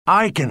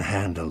I can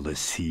handle the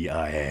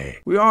CIA.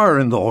 We are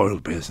in the oil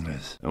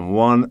business, and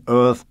one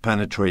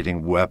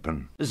Earth-penetrating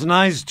weapon. It's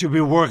nice to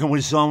be working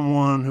with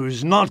someone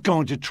who's not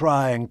going to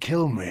try and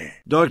kill me.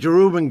 Dr.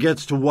 Rubin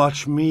gets to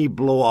watch me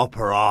blow up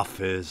her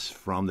office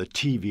from the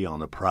TV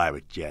on a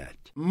private jet.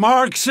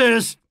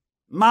 Marxist,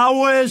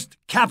 Maoist,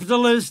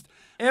 capitalist,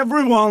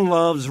 everyone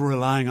loves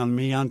relying on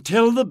me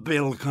until the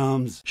bill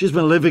comes. She's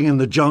been living in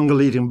the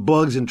jungle eating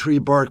bugs and tree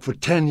bark for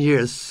 10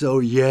 years, so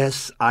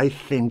yes, I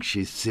think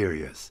she's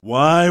serious.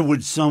 Why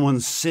would someone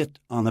sit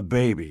on a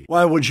baby?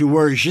 Why would you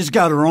worry? She's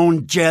got her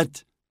own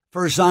jet.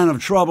 First sign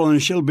of trouble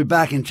and she'll be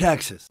back in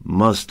Texas.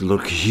 Must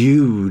look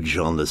huge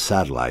on the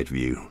satellite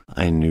view.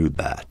 I knew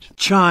that.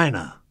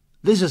 China.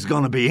 This is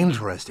gonna be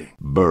interesting.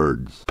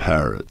 Birds,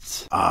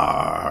 parrots.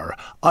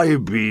 I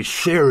be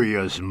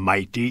serious,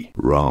 matey.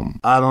 Rum.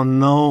 I don't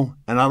know,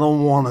 and I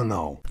don't want to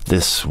know.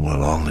 This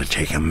will only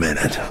take a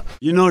minute.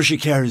 You know she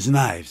carries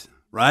knives,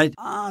 right?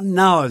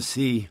 Now I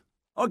see.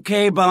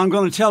 Okay, but I'm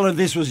gonna tell her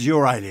this was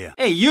your idea.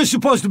 Hey, you're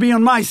supposed to be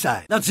on my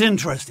side. That's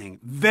interesting.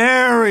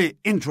 Very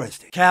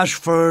interesting. Cash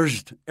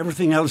first,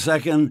 everything else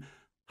second.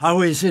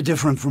 How is he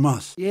different from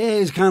us? Yeah,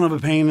 he's kind of a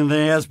pain in the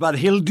ass, but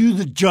he'll do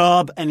the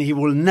job and he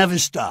will never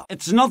stop.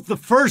 It's not the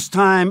first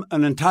time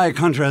an entire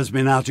country has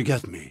been out to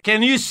get me.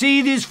 Can you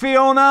see this,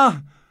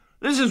 Fiona?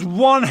 This is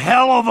one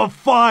hell of a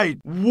fight.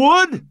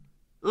 Wood?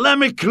 Let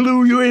me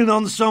clue you in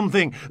on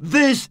something.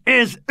 This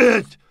is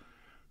it.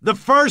 The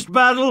first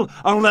battle,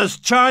 unless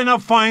China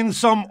finds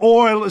some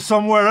oil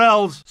somewhere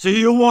else. So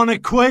you want to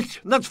quit?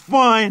 That's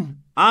fine.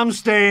 I'm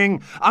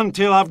staying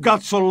until I've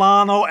got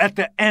Solano at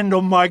the end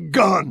of my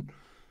gun.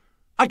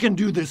 I can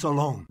do this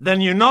alone. Then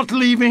you're not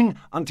leaving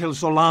until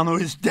Solano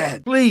is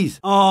dead.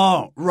 Please.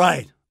 Oh,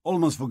 right.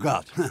 Almost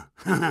forgot.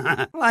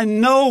 I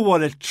know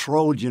what a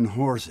Trojan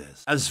horse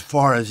is. As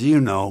far as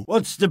you know.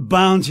 What's the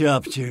bounty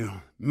up to?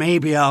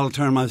 Maybe I'll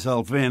turn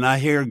myself in. I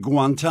hear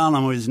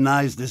Guantanamo is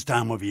nice this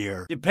time of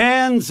year.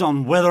 Depends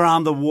on whether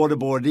I'm the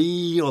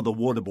waterboardee or the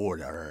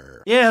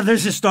waterboarder. Yeah,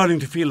 this is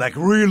starting to feel like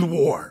real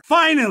war.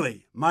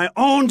 Finally, my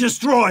own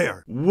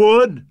destroyer.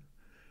 Wood?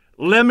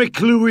 Let me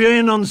clue you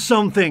in on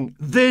something.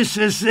 This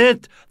is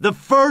it. The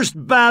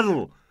first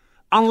battle.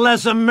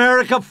 Unless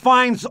America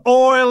finds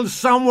oil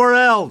somewhere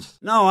else.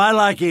 No, I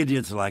like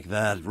idiots like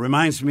that.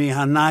 Reminds me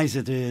how nice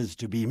it is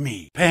to be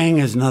me. Peng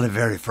is not a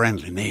very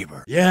friendly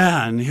neighbor.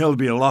 Yeah, and he'll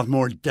be a lot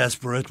more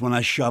desperate when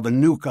I shove a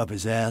nuke up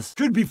his ass.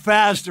 Could be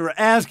faster.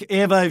 Ask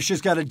Eva if she's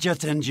got a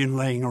jet engine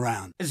laying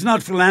around. It's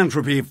not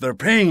philanthropy if they're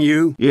paying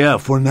you. Yeah,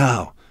 for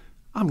now.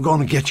 I'm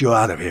gonna get you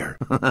out of here.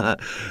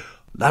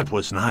 That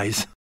was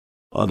nice.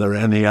 Are there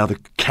any other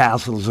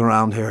castles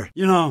around here?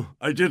 You know,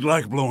 I did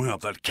like blowing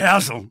up that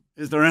castle.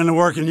 Is there any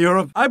work in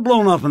Europe? I've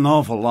blown up an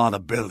awful lot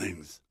of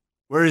buildings.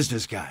 Where is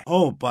this guy?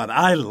 Oh, but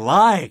I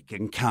like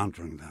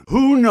encountering them.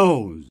 Who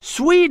knows?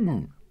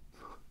 Sweden!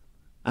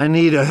 I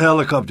need a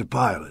helicopter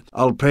pilot.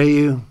 I'll pay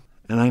you,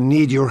 and I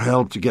need your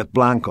help to get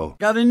Blanco.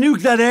 Gotta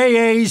nuke that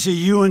AA so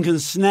Ewan can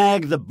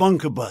snag the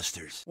bunker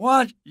busters.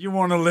 What? You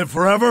want to live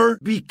forever?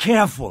 Be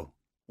careful.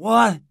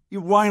 What? You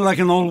whine like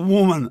an old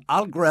woman.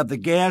 I'll grab the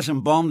gas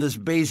and bomb this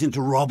base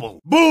into rubble.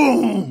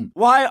 Boom!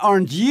 Why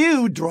aren't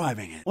you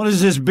driving it? What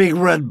is this big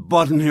red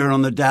button here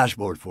on the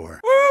dashboard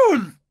for?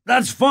 Ooh,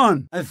 that's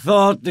fun. I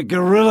thought the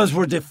guerrillas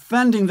were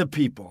defending the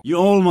people. You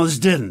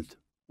almost didn't.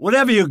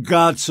 Whatever you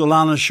got,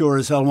 Solano sure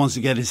as hell wants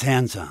to get his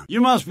hands on. You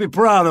must be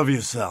proud of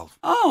yourself.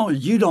 Oh,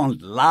 you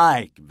don't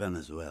like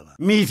Venezuela.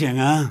 Meeting,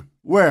 huh?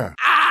 Where?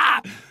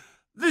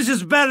 This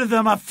is better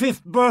than my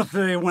 5th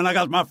birthday when I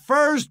got my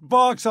first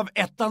box of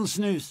Ettan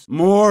snus.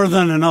 More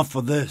than enough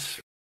for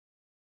this.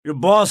 Your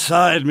boss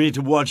hired me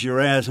to watch your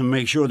ass and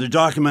make sure the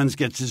documents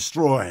get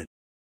destroyed.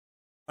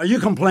 Are you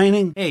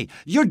complaining? Hey,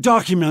 your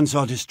documents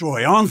are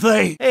destroyed, aren't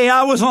they? Hey,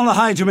 I was on the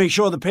high to make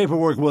sure the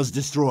paperwork was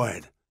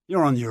destroyed.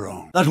 You're on your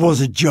own. That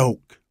was a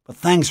joke, but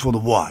thanks for the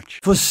watch.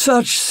 For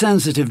such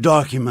sensitive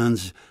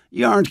documents,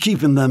 you aren't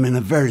keeping them in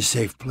a very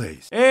safe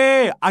place.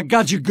 Hey, I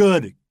got you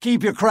good.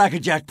 Keep your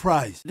crackerjack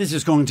prize. This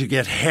is going to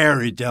get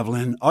hairy,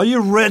 Devlin. Are you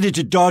ready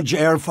to dodge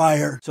air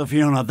fire? So,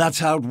 Fiona, that's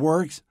how it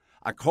works?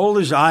 I call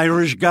this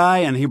Irish guy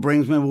and he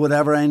brings me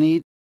whatever I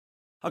need?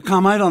 How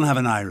come I don't have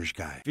an Irish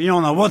guy?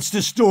 Fiona, what's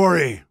the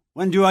story?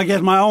 When do I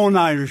get my own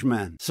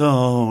Irishman?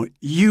 So,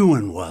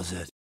 Ewan was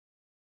it?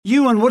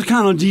 Ewan, what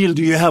kind of deal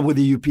do you have with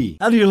the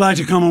UP? How do you like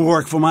to come and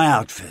work for my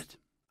outfit?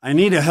 I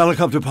need a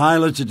helicopter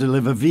pilot to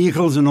deliver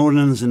vehicles and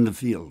ordnance in the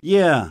field.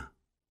 Yeah.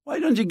 Why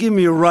don't you give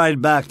me a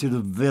ride back to the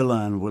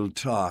villa and we'll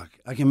talk?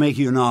 I can make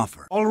you an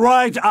offer. All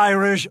right,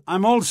 Irish.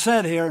 I'm all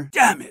set here.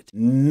 Damn it.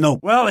 Nope.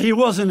 Well, he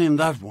wasn't in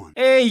that one.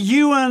 Hey,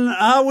 Ewan,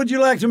 how would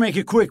you like to make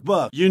a quick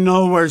buck? You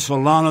know where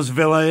Solano's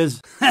villa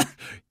is?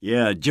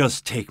 Yeah,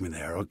 just take me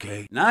there,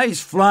 okay?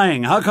 Nice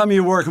flying. How come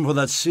you're working for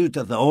that suit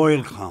at the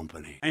oil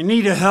company? I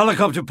need a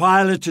helicopter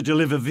pilot to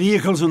deliver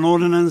vehicles and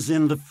ordnance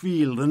in the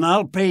field, and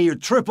I'll pay you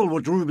triple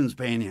what Ruben's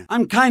paying you.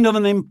 I'm kind of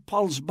an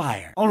impulse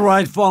buyer. All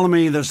right, follow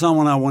me. There's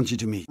someone I want you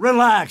to meet.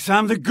 Relax,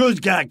 I'm the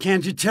good guy,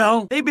 can't you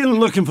tell? They've been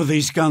looking for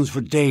these guns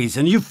for days,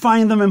 and you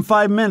find them in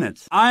 5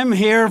 minutes. I'm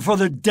here for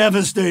the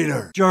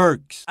Devastator.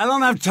 Jerks. I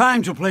don't have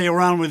time to play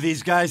around with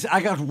these guys.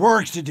 I got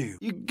work to do.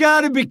 You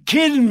gotta be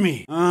kidding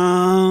me.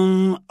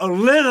 A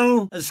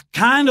little. There's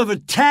kind of a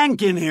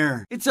tank in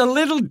here. It's a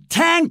little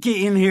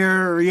tanky in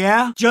here,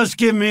 yeah? Just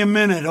give me a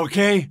minute,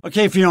 okay?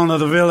 Okay, Fiona,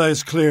 the villa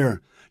is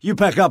clear. You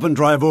pack up and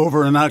drive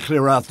over, and I'll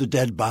clear out the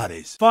dead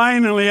bodies.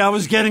 Finally, I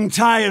was getting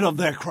tired of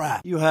their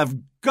crap. You have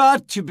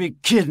got to be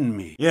kidding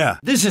me. Yeah,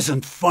 this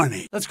isn't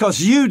funny. That's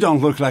 'cause you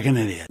don't look like an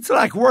idiot. It's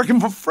like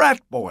working for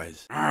frat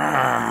boys.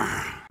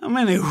 How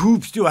many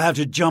hoops do I have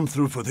to jump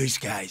through for these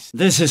guys?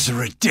 This is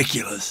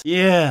ridiculous.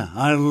 Yeah,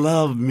 I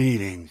love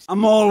meetings.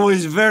 I'm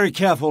always very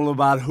careful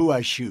about who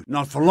I shoot.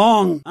 Not for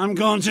long. I'm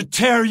going to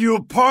tear you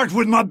apart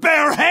with my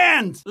bare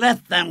hands.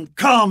 Let them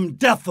come.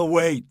 Death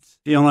awaits.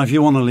 Fiona, if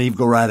you want to leave,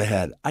 go right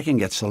ahead. I can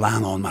get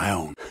Solano on my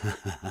own.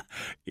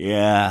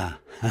 Yeah,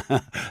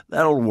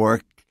 that'll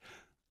work.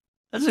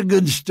 That's a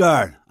good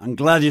start. I'm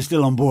glad you're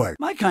still on board.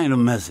 My kind of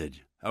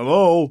message.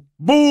 Hello?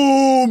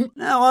 Boom!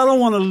 Now, I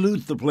don't want to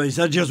loot the place.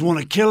 I just want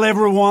to kill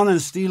everyone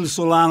and steal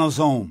Solano's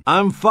home.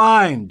 I'm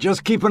fine.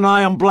 Just keep an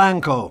eye on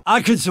Blanco.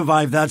 I could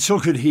survive that, so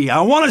could he.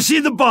 I want to see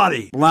the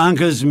body.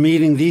 Blanca's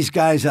meeting these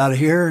guys out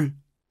here.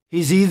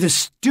 He's either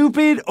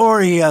stupid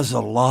or he has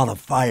a lot of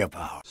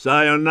firepower.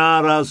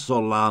 Sayonara,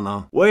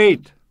 Solano.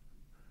 Wait.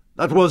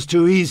 That was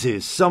too easy.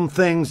 Some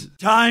things...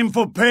 Time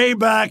for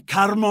payback,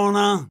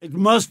 Carmona. It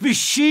must be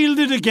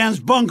shielded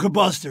against bunker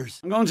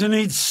busters. I'm going to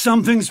need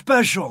something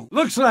special.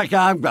 Looks like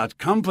I've got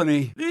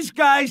company. These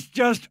guys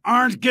just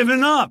aren't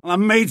giving up. I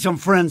made some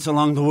friends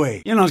along the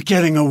way. You're not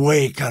getting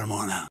away,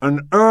 Carmona.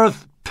 An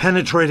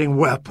Earth-penetrating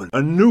weapon.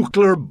 A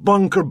nuclear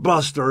bunker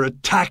buster. A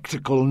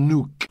tactical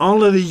nuke.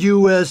 Only the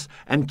U.S.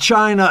 and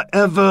China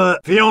ever...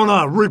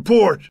 Fiona,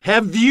 report.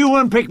 Have you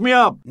and pick me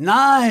up.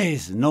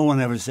 Nice. No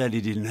one ever said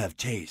he didn't have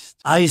taste.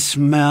 I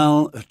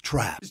smell a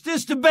trap. Is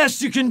this the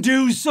best you can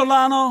do,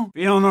 Solano?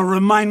 Fiona,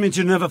 remind me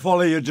to never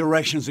follow your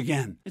directions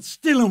again. It's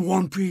still in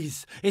one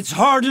piece. It's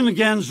hardened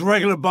against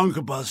regular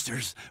bunker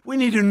busters. We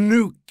need a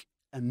nuke.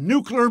 A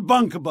nuclear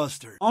bunker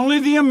buster. Only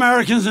the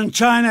Americans and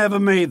China ever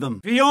made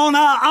them.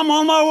 Fiona, I'm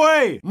on my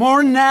way.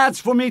 More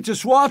gnats for me to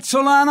swat,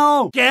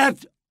 Solano?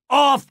 Get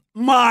off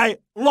my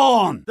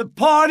lawn. The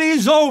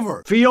party's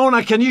over.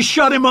 Fiona, can you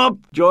shut him up?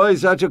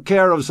 Joyce, I took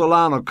care of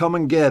Solano. Come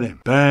and get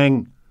him.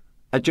 Bang.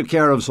 I took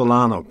care of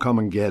Solano. Come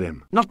and get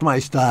him. Not my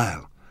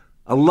style.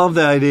 I love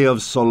the idea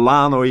of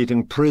Solano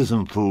eating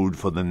prison food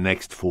for the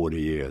next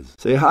 40 years.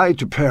 Say hi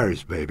to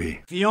Paris,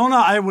 baby. Fiona,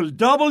 I will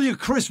double your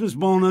Christmas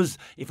bonus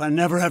if I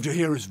never have to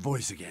hear his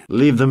voice again.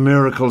 Leave the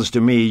miracles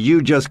to me.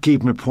 You just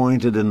keep me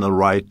pointed in the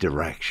right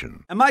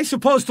direction. Am I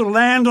supposed to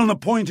land on a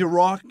pointy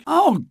rock?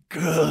 Oh,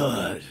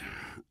 good.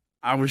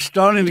 I was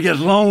starting to get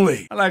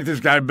lonely. I like this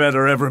guy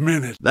better every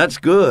minute. That's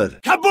good.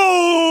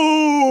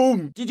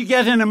 Kaboom! Did you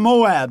get any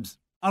Moabs?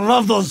 I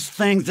love those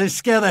things. They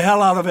scare the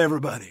hell out of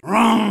everybody.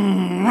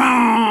 Rum,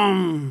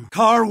 rum.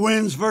 Car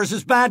wins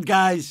versus bad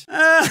guys.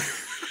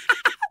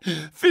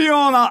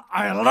 Fiona,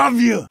 I love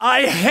you.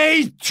 I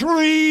hate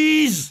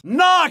trees.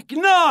 Knock,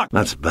 knock.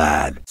 That's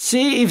bad.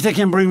 See if they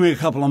can bring me a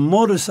couple of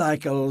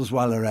motorcycles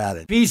while they're at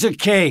it. Piece of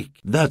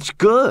cake. That's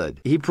good.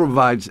 He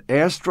provides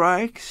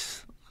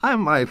airstrikes. I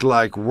might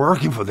like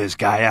working for this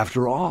guy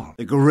after all.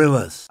 The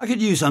gorillas. I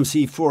could use some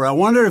C4. I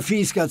wonder if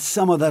he's got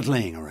some of that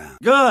laying around.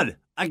 Good.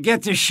 I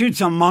get to shoot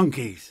some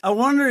monkeys. I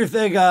wonder if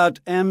they got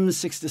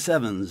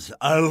M67s.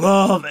 I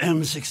love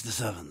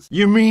M67s.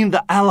 You mean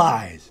the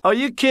Allies? Are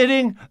you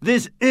kidding?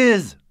 This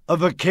is a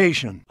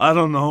vacation. I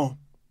don't know.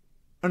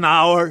 An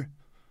hour?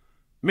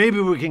 Maybe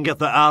we can get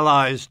the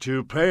Allies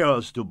to pay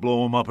us to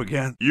blow them up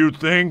again. You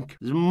think?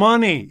 There's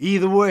money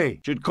either way.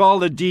 Should call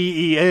the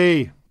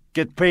DEA.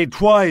 Get paid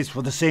twice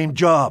for the same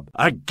job.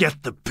 I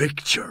get the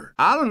picture.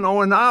 I don't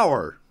know, an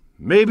hour.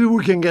 Maybe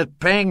we can get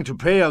Peng to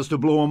pay us to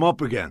blow him up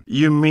again.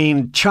 You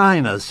mean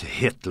China's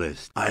hit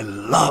list? I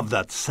love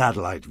that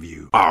satellite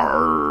view.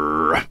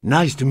 Arrgh.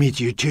 Nice to meet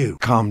you too.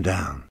 Calm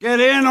down. Get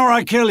in or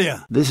I kill you.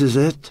 This is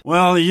it?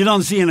 Well, you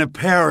don't see any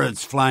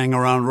parrots flying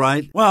around,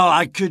 right? Well,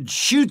 I could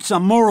shoot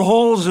some more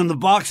holes in the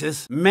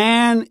boxes.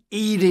 Man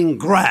eating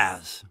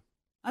grass.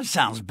 That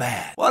sounds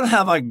bad. What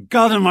have I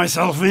gotten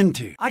myself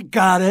into? I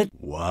got it.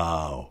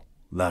 Wow.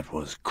 That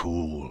was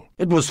cool.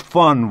 It was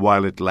fun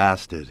while it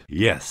lasted.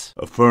 Yes.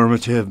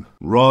 Affirmative.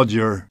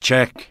 Roger.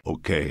 Check.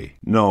 Okay.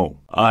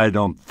 No, I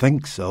don't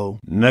think so.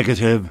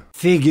 Negative.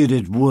 Figured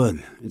it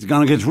would. It's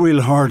gonna get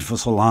real hard for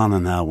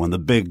Solana now when the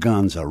big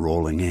guns are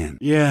rolling in.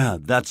 Yeah,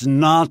 that's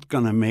not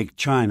gonna make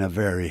China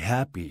very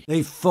happy.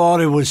 They thought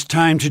it was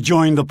time to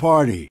join the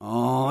party.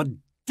 Oh,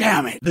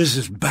 damn it. This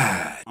is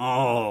bad.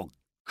 Oh,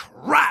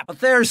 crap. But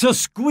there's a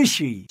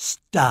squishy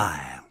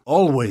style.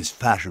 Always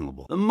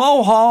fashionable. The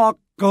Mohawk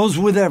Goes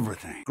with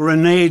everything.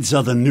 Grenades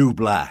are the new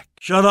black.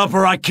 Shut up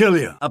or I kill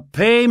you. I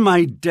pay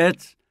my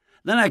debt,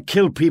 then I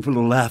kill people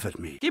who laugh at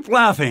me. Keep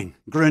laughing.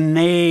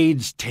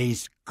 Grenades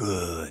taste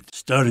good.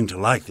 Starting to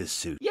like this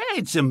suit. Yeah,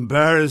 it's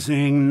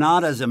embarrassing.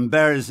 Not as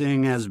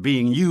embarrassing as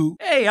being you.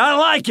 Hey, I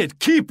like it.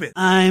 Keep it.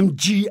 I'm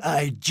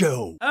G.I.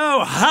 Joe.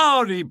 Oh,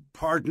 howdy,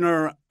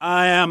 partner.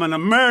 I am an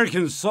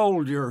American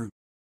soldier.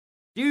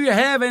 Do you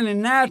have any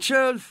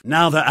nachos?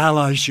 Now the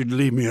Allies should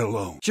leave me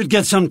alone. Should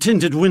get some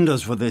tinted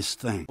windows for this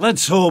thing.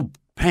 Let's hope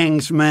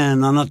Peng's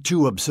men are not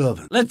too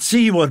observant. Let's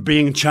see what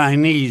being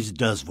Chinese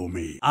does for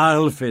me.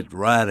 I'll fit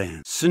right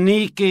in.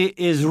 Sneaky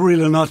is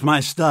really not my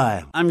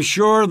style. I'm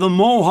sure the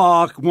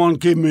Mohawk won't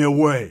give me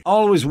away.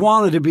 Always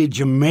wanted to be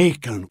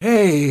Jamaican.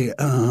 Hey,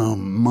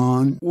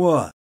 Mon.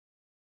 What?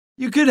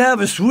 You could have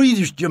a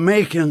Swedish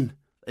Jamaican.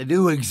 They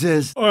do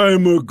exist.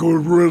 I'm a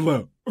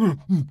gorilla.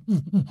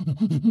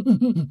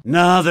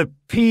 Now the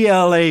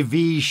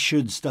PLAV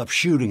should stop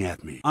shooting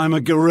at me. I'm a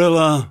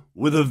gorilla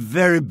with a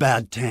very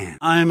bad tan.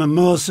 I'm a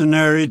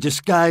mercenary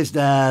disguised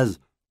as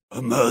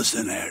a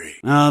mercenary.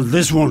 Now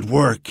this won't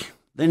work.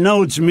 They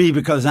know it's me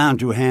because I'm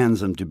too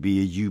handsome to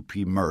be a UP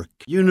merc.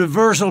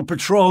 Universal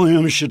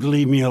Petroleum should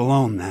leave me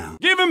alone now.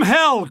 Give him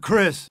hell,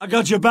 Chris. I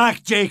got your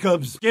back,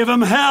 Jacobs. Give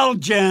him hell,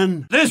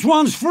 Jen. This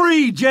one's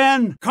free,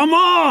 Jen. Come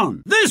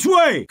on. This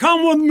way.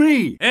 Come with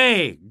me.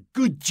 Hey,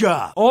 good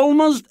job.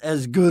 Almost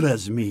as good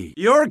as me.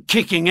 You're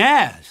kicking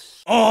ass.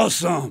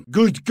 Awesome.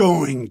 Good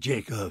going,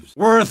 Jacobs.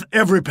 Worth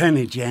every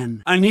penny,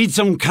 Jen. I need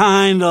some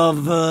kind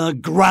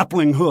of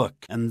grappling hook,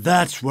 and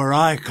that's where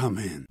I come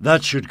in.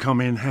 That should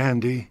come in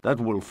handy. That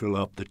will fill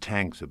up the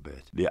tanks a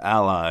bit. The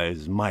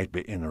Allies might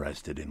be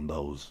interested in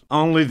those.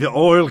 Only the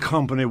oil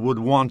company would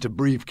want a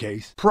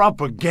briefcase.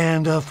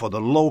 Propaganda for the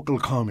local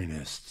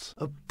communists.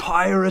 A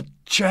pirate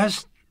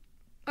chest?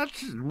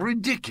 That's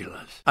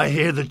ridiculous. I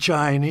hear the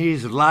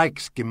Chinese like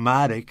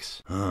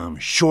schematics. I'm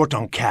short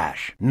on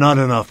cash. Not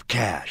enough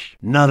cash.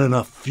 Not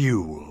enough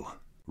fuel.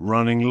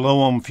 Running low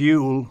on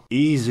fuel.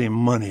 Easy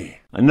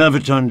money. I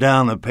never turned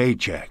down a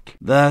paycheck.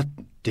 That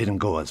didn't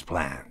go as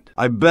planned.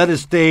 I better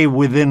stay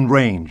within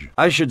range.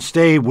 I should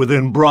stay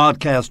within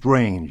broadcast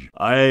range.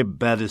 I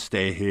better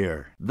stay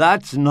here.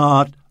 That's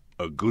not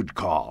a good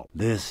call.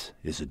 This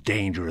is a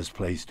dangerous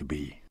place to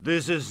be.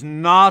 This is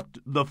not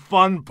the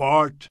fun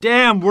part.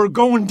 Damn, we're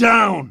going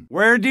down.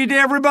 Where did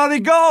everybody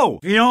go?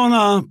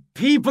 Fiona,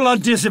 people are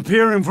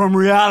disappearing from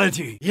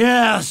reality.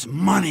 Yes,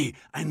 money.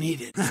 I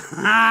need it.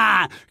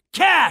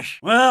 Cash!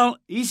 Well,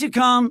 easy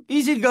come,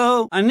 easy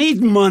go. I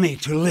need money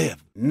to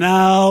live.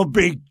 Now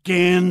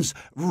begins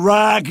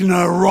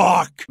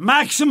Ragnarok.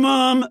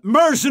 Maximum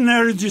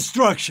mercenary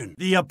destruction.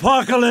 The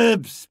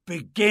apocalypse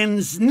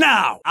begins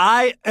now.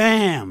 I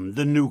am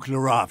the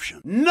nuclear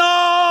option.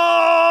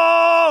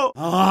 No!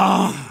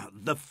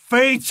 The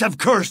fates have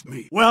cursed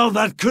me. Well,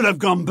 that could have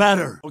gone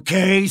better.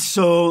 Okay,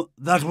 so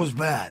that was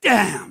bad.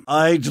 Damn!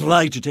 I'd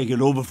like to take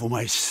it over for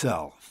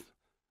myself.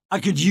 I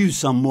could use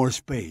some more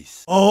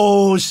space.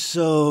 Oh,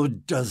 so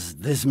does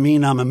this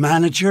mean I'm a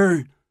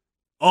manager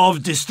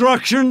of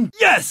destruction?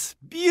 Yes!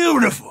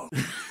 Beautiful!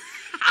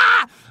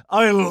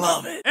 I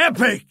love it.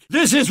 Epic!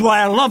 This is why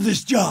I love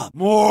this job.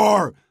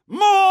 More!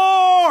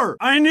 More!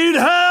 I need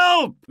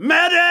help!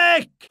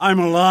 Medic! I'm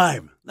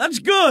alive. That's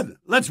good.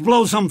 Let's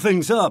blow some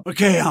things up.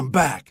 Okay, I'm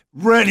back.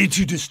 Ready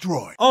to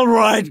destroy. All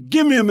right,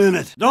 give me a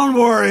minute. Don't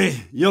worry,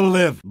 you'll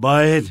live.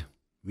 Buy it?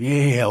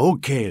 Yeah,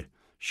 okay.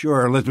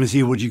 Sure, let me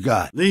see what you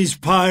got. These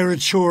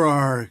pirates sure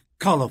are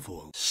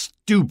colorful.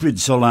 Stupid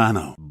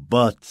Solano,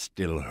 but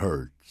still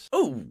hurts.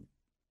 Oh,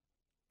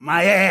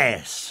 my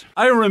ass.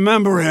 I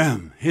remember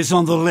him. He's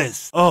on the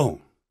list.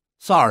 Oh,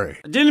 sorry.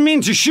 I didn't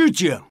mean to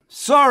shoot you.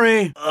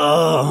 Sorry.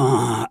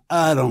 I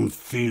don't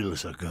feel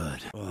so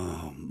good.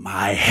 Oh,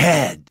 my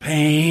head.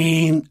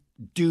 Pain.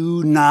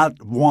 Do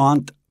not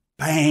want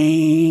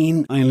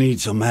pain. I need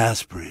some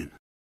aspirin.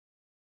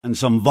 And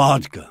some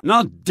vodka.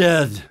 Not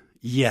dead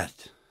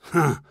yet.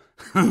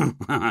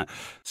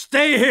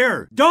 Stay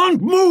here!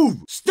 Don't move!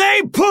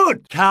 Stay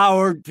put!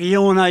 Coward.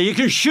 Fiona, you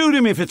can shoot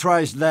him if he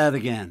tries that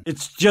again.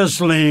 It's just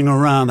laying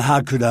around.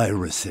 How could I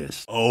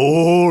resist?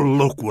 Oh,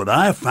 look what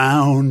I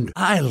found.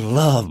 I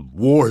love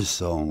war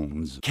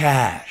zones.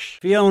 Cash.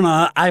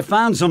 Fiona, I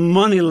found some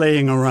money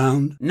laying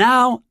around.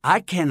 Now I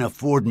can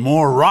afford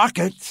more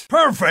rockets.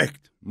 Perfect!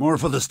 More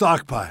for the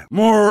stockpile.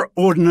 More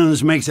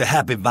ordnance makes a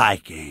happy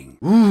Viking.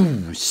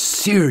 Ooh,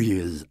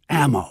 serious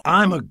ammo.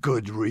 I'm a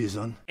good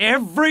reason.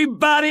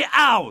 Everybody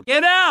out!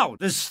 Get out!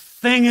 This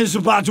thing is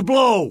about to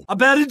blow. I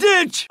bet a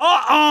ditch.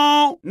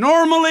 Uh-oh.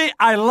 Normally,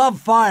 I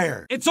love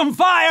fire. It's on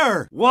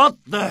fire! What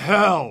the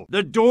hell?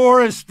 The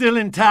door is still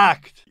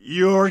intact.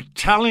 You're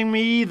telling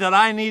me that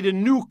I need a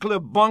nuclear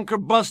bunker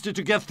buster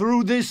to get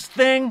through this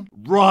thing?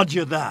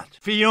 Roger that.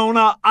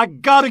 Fiona, I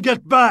gotta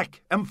get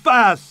back, and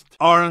fast.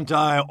 Aren't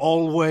I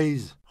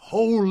always?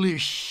 Holy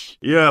sh...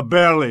 Yeah,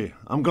 barely.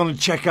 I'm gonna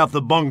check out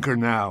the bunker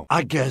now.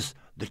 I guess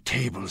the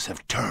tables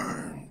have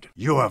turned.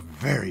 You are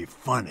very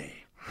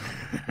funny.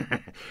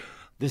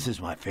 This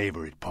is my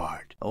favorite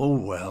part. Oh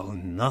well,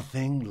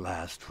 nothing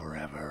lasts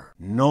forever.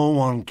 No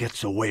one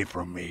gets away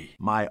from me.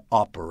 My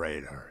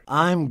operator.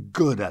 I'm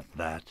good at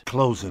that.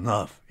 Close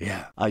enough.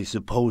 Yeah, I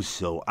suppose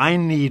so. I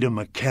need a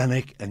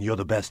mechanic and you're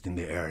the best in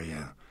the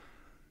area.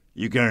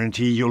 You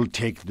guarantee you'll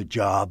take the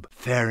job?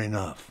 Fair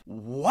enough.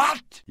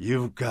 What?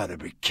 You've got to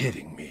be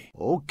kidding me.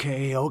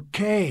 Okay.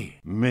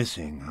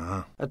 Missing,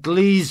 huh? At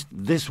least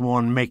this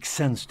one makes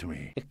sense to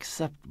me.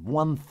 Except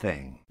one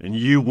thing. And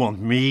you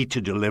want me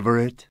to deliver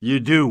it? You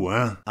do,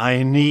 huh?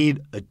 I need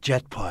a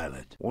jet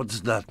pilot.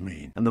 What's that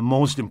mean? And the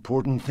most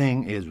important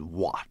thing is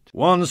what?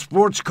 One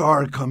sports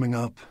car coming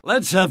up.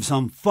 Let's have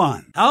some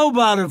fun. How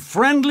about a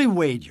friendly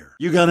wager?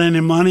 You got any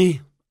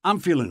money? I'm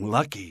feeling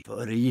lucky.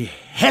 För i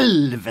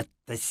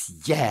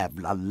helvetes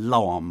jävla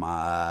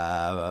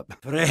lama.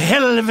 För i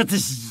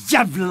helvetes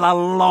jävla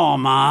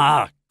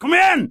lama. Kom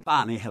igen!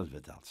 Fan i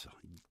helvete alltså.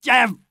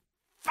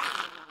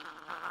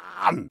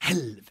 Fan!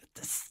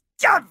 Helvetes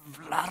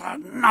jävla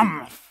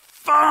namn.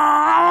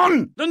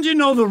 Fan! Don't you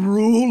know the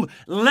rule?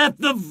 Let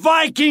the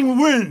Viking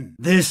win.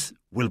 This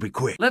will be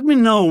quick. Let me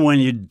know when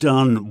you're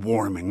done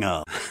warming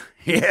up.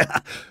 Yeah.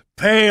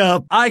 Pay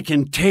up. I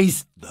can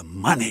taste the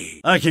money.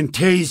 I can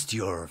taste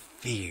your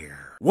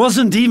fear.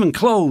 Wasn't even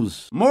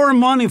close. More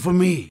money for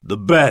me. The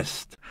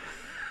best.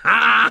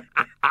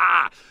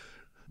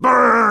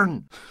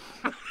 Burn!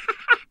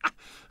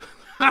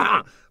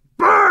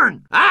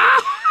 Burn!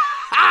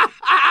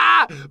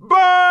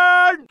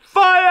 Burn!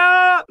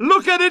 Fire!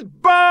 Look at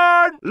it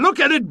burn! Look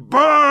at it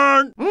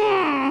burn!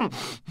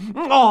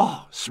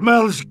 Oh,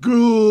 smells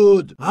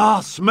good.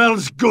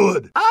 Smells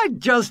good. I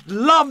just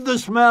love the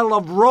smell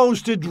of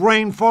roasted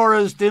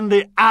rainforest in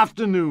the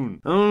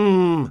afternoon.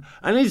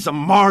 I need some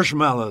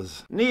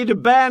marshmallows. Need a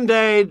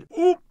Band-Aid.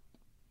 Oop.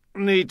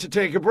 Need to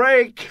take a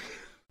break.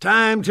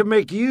 Time to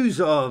make use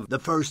of the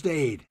first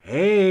aid.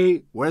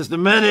 Hey, where's the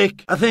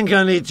medic? I think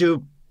I need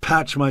to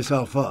patch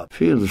myself up.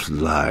 Feels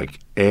like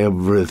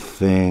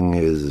everything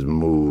is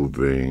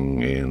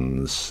moving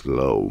in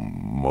slow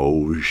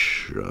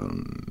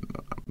motion.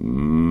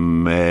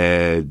 Medic.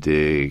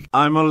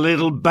 I'm a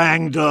little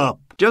banged up.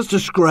 Just a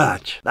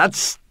scratch. That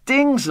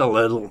stings a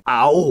little.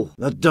 Ow.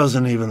 That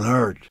doesn't even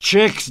hurt.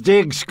 Chicks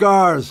dig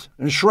scars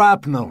and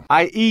shrapnel.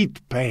 I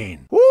eat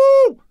pain.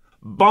 Woo!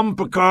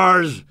 Bumper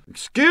cars.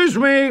 Excuse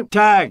me.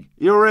 Tag,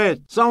 you're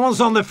it.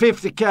 Someone's on the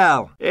 50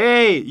 cal.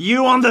 Hey,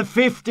 you on the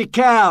 50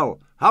 cal.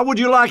 How would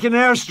you like an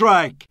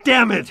airstrike?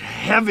 Damn it,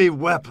 heavy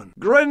weapon.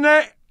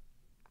 Grenade.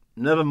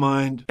 Never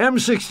mind.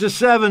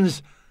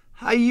 M67s.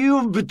 How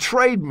you've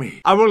betrayed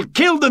me. I will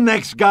kill the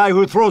next guy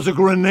who throws a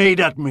grenade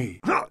at me.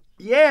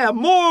 Yeah,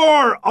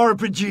 more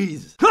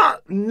RPGs.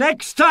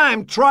 Next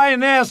time, try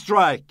an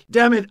airstrike.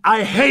 Damn it,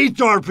 I hate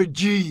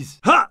RPGs.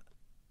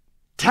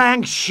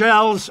 Tank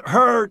shells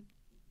hurt.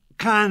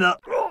 Kinda.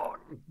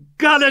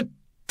 Gotta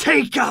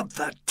take out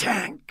that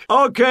tank.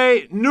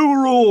 Okay, new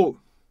rule.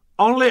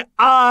 Only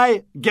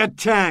I get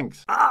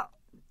tanks.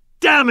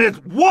 Damn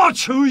it,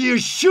 watch who you're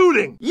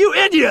shooting. You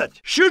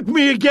idiot. Shoot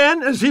me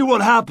again and see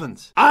what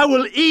happens. I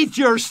will eat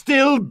your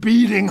still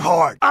beating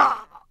heart.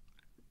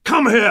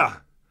 Come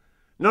here.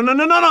 No,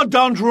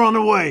 don't run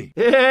away.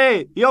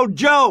 Hey, yo,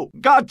 Joe,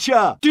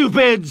 gotcha.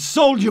 Stupid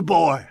soldier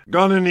boy.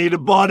 Gonna need a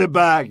body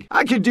bag.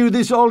 I could do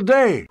this all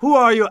day. Who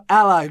are you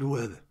allied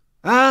with?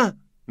 Huh?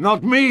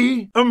 Not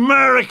me.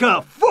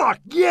 America. Fuck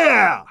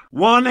yeah.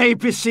 One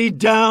APC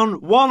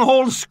down, one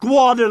whole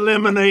squad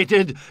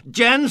eliminated.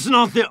 Jen's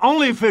not the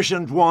only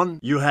efficient one.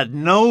 You had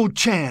no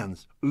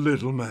chance,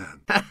 little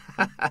man.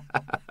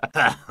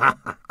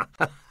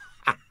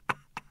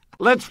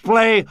 Let's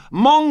play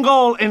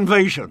Mongol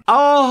Invasion.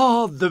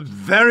 Oh, the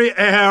very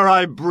air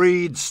I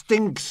breathe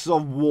stinks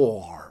of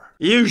war.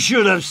 You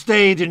should have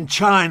stayed in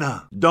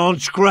China.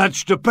 Don't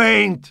scratch the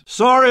paint.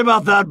 Sorry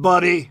about that,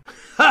 buddy.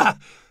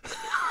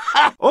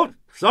 Oh,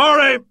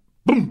 sorry.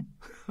 Boom.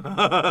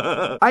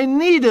 I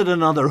needed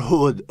another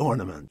hood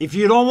ornament. If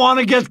you don't want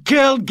to get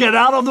killed, get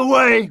out of the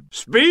way.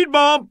 Speed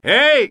bump.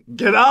 Hey,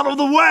 get out of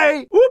the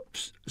way.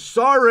 Oops,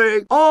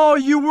 sorry. Oh,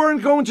 you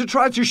weren't going to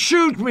try to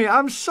shoot me.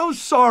 I'm so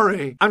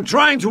sorry. I'm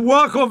trying to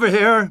walk over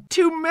here.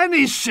 Too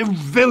many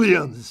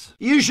civilians.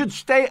 You should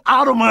stay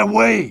out of my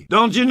way.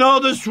 Don't you know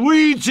the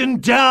Swedes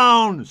in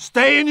town?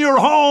 Stay in your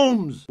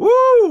homes.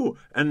 Woo!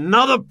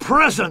 Another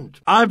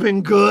present. I've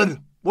been good.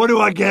 What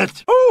do I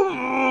get?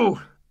 Ooh!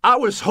 I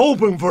was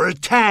hoping for a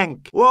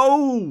tank.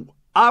 Whoa!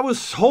 I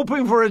was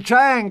hoping for a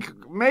tank.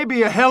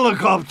 Maybe a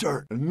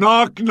helicopter.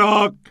 Knock,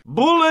 knock.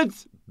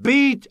 Bullets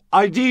beat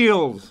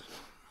ideals.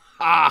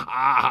 Ha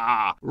ha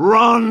ha.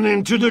 Run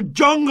into the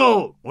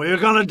jungle or you're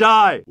gonna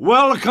die.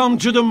 Welcome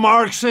to the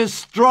Marxist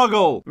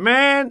struggle.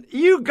 Man,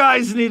 you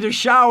guys need to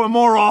shower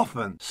more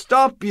often.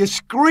 Stop your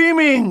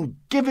screaming.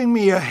 Giving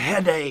me a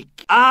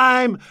headache.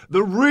 I'm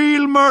the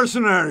real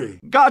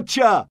mercenary.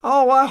 Gotcha.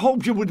 Oh, I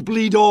hoped you would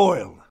bleed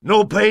oil.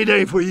 No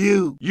payday for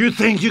you. You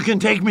think you can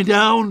take me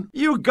down?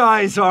 You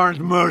guys aren't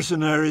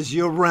mercenaries,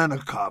 you're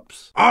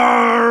rent-a-cops.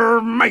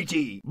 Arr,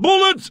 matey!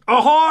 Bullets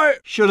ahoy!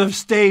 Should have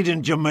stayed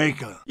in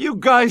Jamaica. You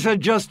guys are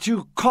just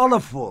too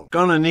colorful.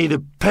 Gonna need a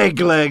peg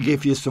leg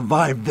if you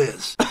survive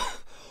this.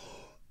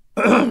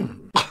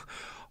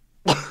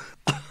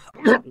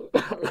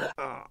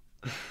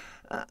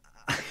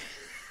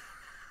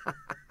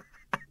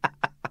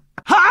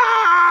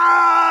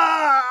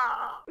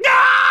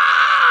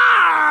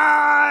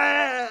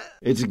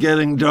 It's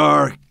getting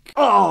dark.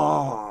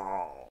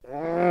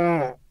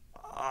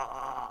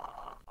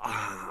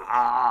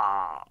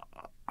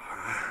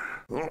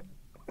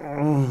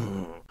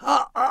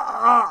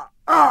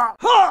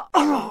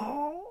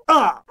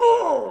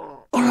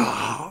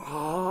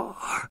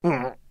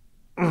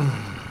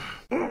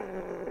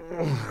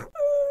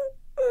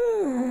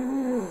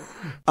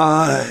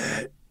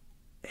 I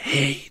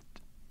hate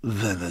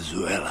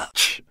Venezuela.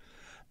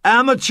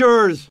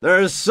 Amateurs!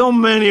 There are so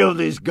many of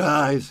these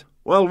guys.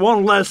 Well,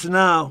 one less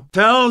now.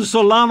 Tell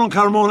Solano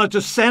Carmona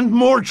to send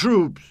more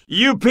troops.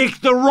 You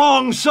picked the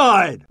wrong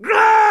side.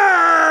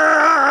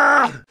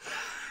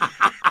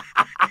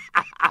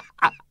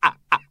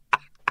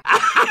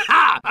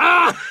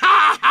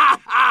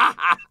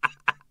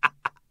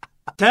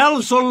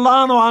 Tell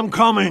Solano I'm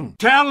coming.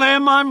 Tell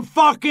him I'm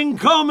fucking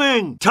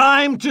coming.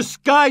 Time to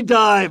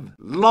skydive.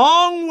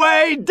 Long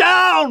way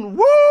down.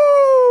 Woo!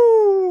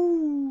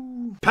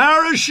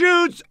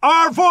 Parachutes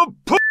are for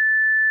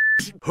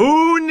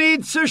Who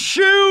needs a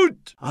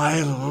chute?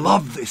 I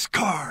love this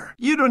car.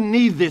 You don't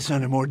need this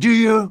anymore, do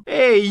you?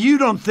 Hey, you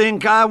don't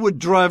think I would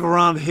drive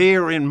around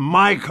here in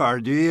my car,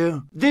 do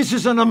you? This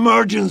is an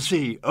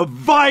emergency. A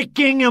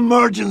Viking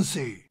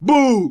emergency.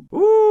 Boo!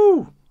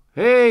 Ooh!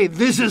 Hey,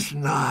 this is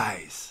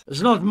nice. It's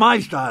not my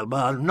style,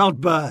 but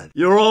not bad.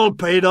 You're all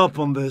paid up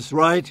on this,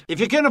 right? If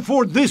you can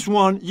afford this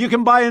one, you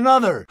can buy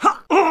another.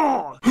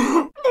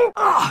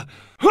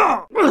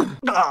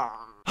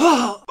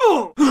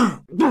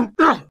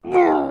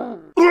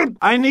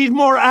 I need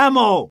more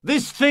ammo.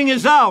 This thing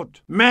is out.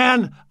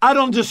 Man, I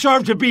don't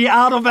deserve to be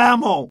out of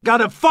ammo.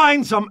 Gotta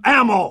find some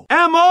ammo.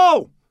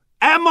 Ammo!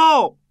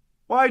 Ammo!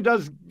 Why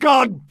does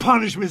God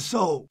punish me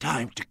so?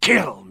 Time to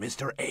kill,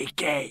 Mr.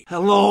 AK.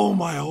 Hello,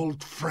 my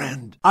old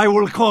friend. I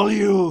will call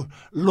you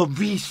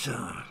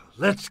Lovisa.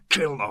 Let's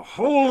kill a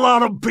whole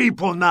lot of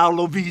people now,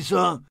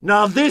 Lovisa.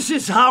 Now this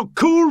is how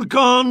cool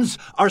guns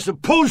are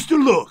supposed to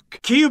look.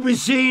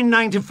 QBC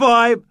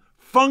 95,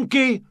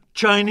 funky,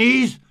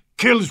 Chinese,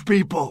 kills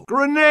people.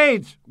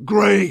 Grenades,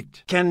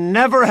 great. Can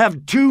never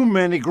have too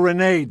many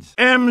grenades.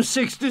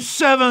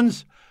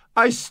 M67s,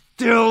 I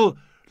still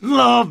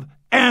love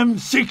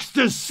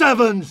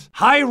M67s.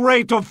 High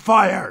rate of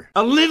fire.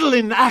 A little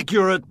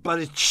inaccurate, but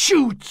it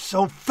shoots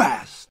so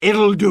fast.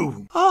 It'll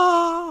do.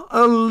 Ah,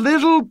 a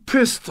little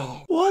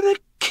pistol. What a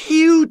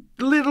cute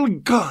little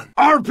gun.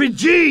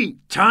 RPG!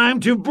 Time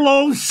to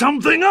blow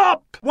something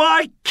up.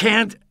 Why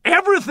can't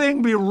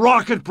everything be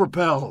rocket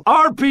propelled?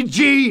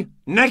 RPG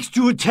next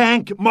to a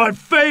tank, my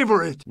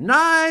favorite.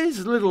 Nice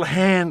little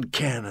hand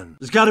cannon.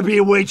 There's gotta be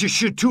a way to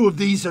shoot two of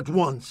these at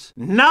once.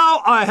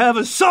 Now I have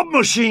a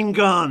submachine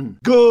gun.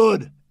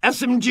 Good.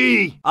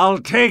 SMG. I'll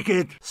take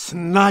it.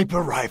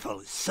 Sniper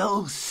rifle.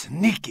 So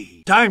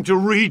sneaky. Time to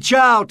reach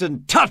out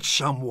and touch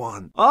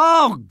someone.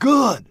 Oh,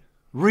 good.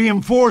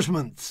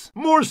 Reinforcements.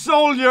 More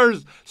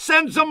soldiers.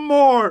 Send some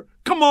more.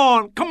 Come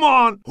on, come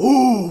on.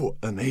 Ooh,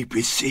 an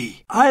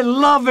APC. I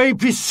love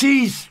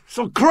APCs.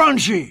 So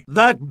crunchy.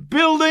 That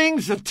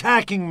building's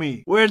attacking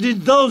me. Where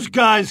did those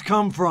guys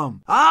come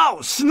from? Oh,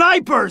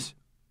 snipers.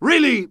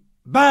 Really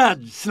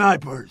bad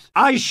snipers.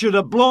 I should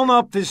have blown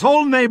up this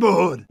whole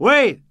neighborhood.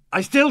 Wait,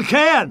 I still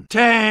can.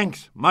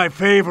 Tanks, my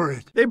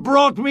favorite. They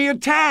brought me a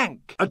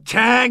tank. A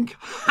tank?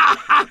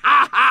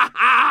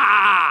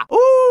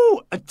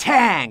 Ooh, a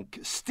tank.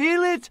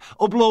 Steal it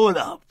or blow it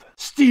up?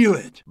 Steal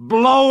it.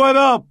 Blow it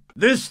up.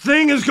 This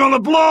thing is gonna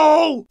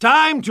blow!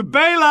 Time to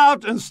bail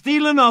out and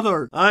steal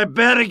another. I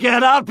better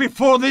get out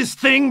before this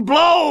thing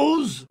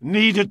blows.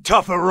 Need a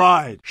tougher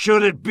ride.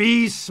 Should it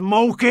be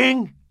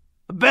smoking?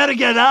 I better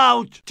get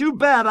out. Too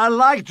bad I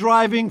like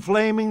driving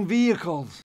flaming vehicles.